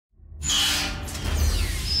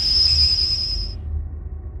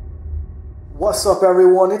What's up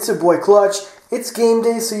everyone, it's your boy Clutch. It's game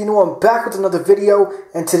day, so you know I'm back with another video,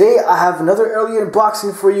 and today I have another early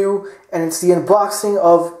unboxing for you, and it's the unboxing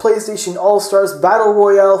of PlayStation All-Stars Battle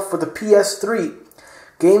Royale for the PS3.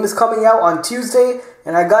 Game is coming out on Tuesday,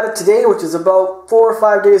 and I got it today, which is about 4 or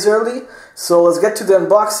 5 days early, so let's get to the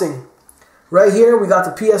unboxing. Right here we got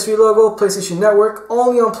the PS3 logo, PlayStation Network.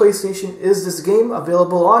 Only on PlayStation is this game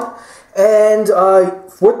available on, and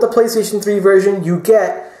with the PlayStation 3 version you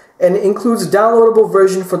get, and it includes a downloadable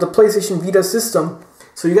version for the PlayStation Vita system.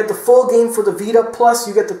 So you get the full game for the Vita, plus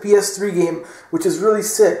you get the PS3 game, which is really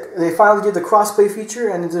sick. They finally did the crossplay feature,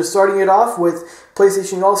 and they're starting it off with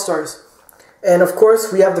PlayStation All-Stars. And of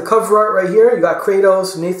course, we have the cover art right here. You got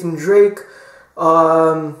Kratos, Nathan Drake,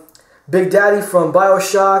 Big Daddy from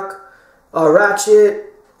BioShock,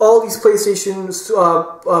 Ratchet, all these PlayStation,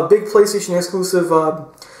 big PlayStation exclusive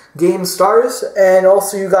game stars. And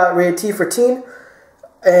also you got rated T for teen.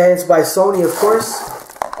 And it's by Sony, of course.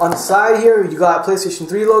 On the side here, you got PlayStation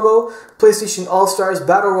 3 logo, PlayStation All-Stars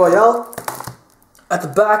Battle Royale. At the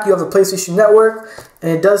back, you have the PlayStation Network,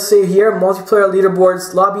 and it does say here, multiplayer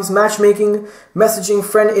leaderboards, lobbies, matchmaking, messaging,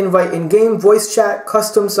 friend invite in-game, voice chat,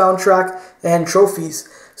 custom soundtrack, and trophies.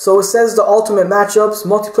 So it says the ultimate matchups,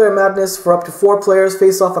 multiplayer madness for up to 4 players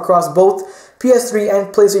face off across both PS3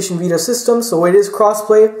 and PlayStation Vita systems, so it is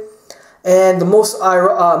crossplay. And the most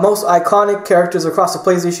iconic characters across the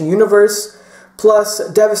PlayStation universe, plus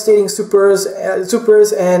devastating supers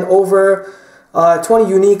and over 20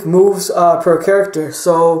 unique moves per character.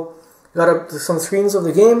 So you got some screens of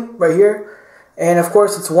the game right here, and of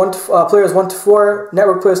course it's players 1 to 4,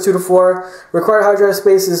 network players 2 to 4. Required hard drive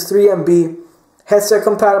space is 3 MB. Headset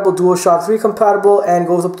compatible, DualShock 3 compatible, and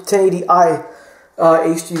goes up to 1080i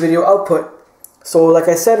HD video output. So like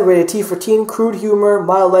I said, rated T for teen, crude humor,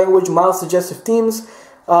 mild language, mild suggestive themes,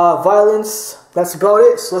 violence. That's about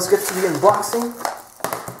it. So let's get to the unboxing.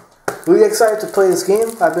 Really excited to play this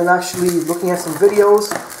game. I've been actually looking at some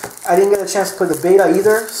videos. I didn't get a chance to play the beta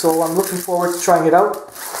either, so I'm looking forward to trying it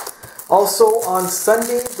out. Also on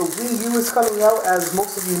Sunday, the Wii U is coming out, as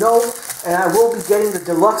most of you know, and I will be getting the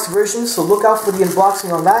Deluxe version, so look out for the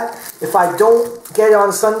unboxing on that. If I don't get it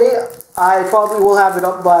on Sunday, I probably will have it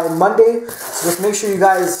up by Monday, so just make sure you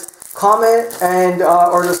guys comment and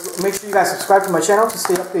or just make sure you guys subscribe to my channel to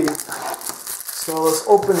stay updated. So let's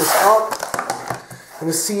open this up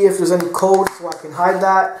and see if there's any code so I can hide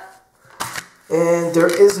that. And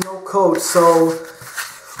there is no code, so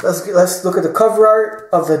let's look at the cover art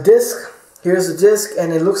of the disc. Here's the disc,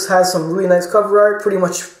 and it has some really nice cover art. Pretty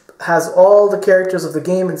much has all the characters of the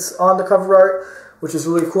game. It's on the cover art, which is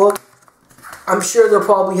really cool. I'm sure they'll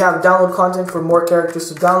probably have download content for more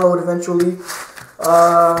characters to download eventually.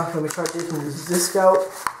 Let me try taking this disc out.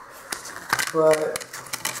 But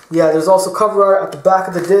yeah, there's also cover art at the back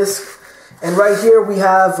of the disc. And right here we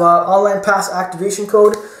have online pass activation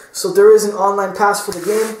code. So there is an online pass for the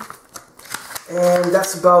game. And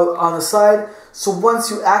that's about on the side. So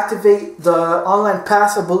once you activate the online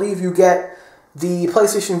pass, I believe you get the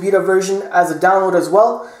PlayStation Vita version as a download as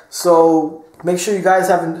well. So make sure you guys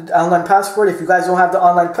have an online pass for it. If you guys don't have the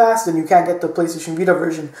online pass, then you can't get the PlayStation Vita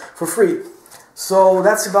version for free. So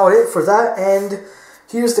that's about it for that. And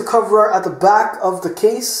here's the cover art at the back of the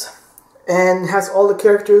case. And it has all the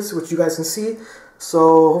characters, which you guys can see.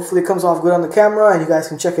 So hopefully it comes off good on the camera and you guys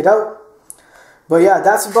can check it out. But yeah,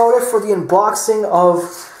 that's about it for the unboxing of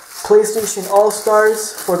PlayStation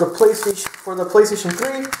All-Stars for the PlayStation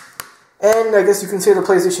 3. And I guess you can say the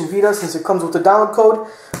PlayStation Vita, since it comes with the download code.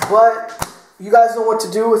 But you guys know what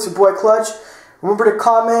to do. It's your boy Clutch. Remember to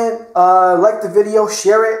comment, like the video,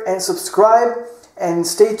 share it, and subscribe. And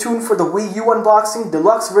stay tuned for the Wii U unboxing,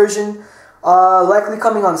 Deluxe version, likely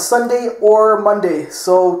coming on Sunday or Monday.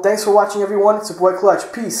 So thanks for watching everyone. It's your boy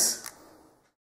Clutch. Peace.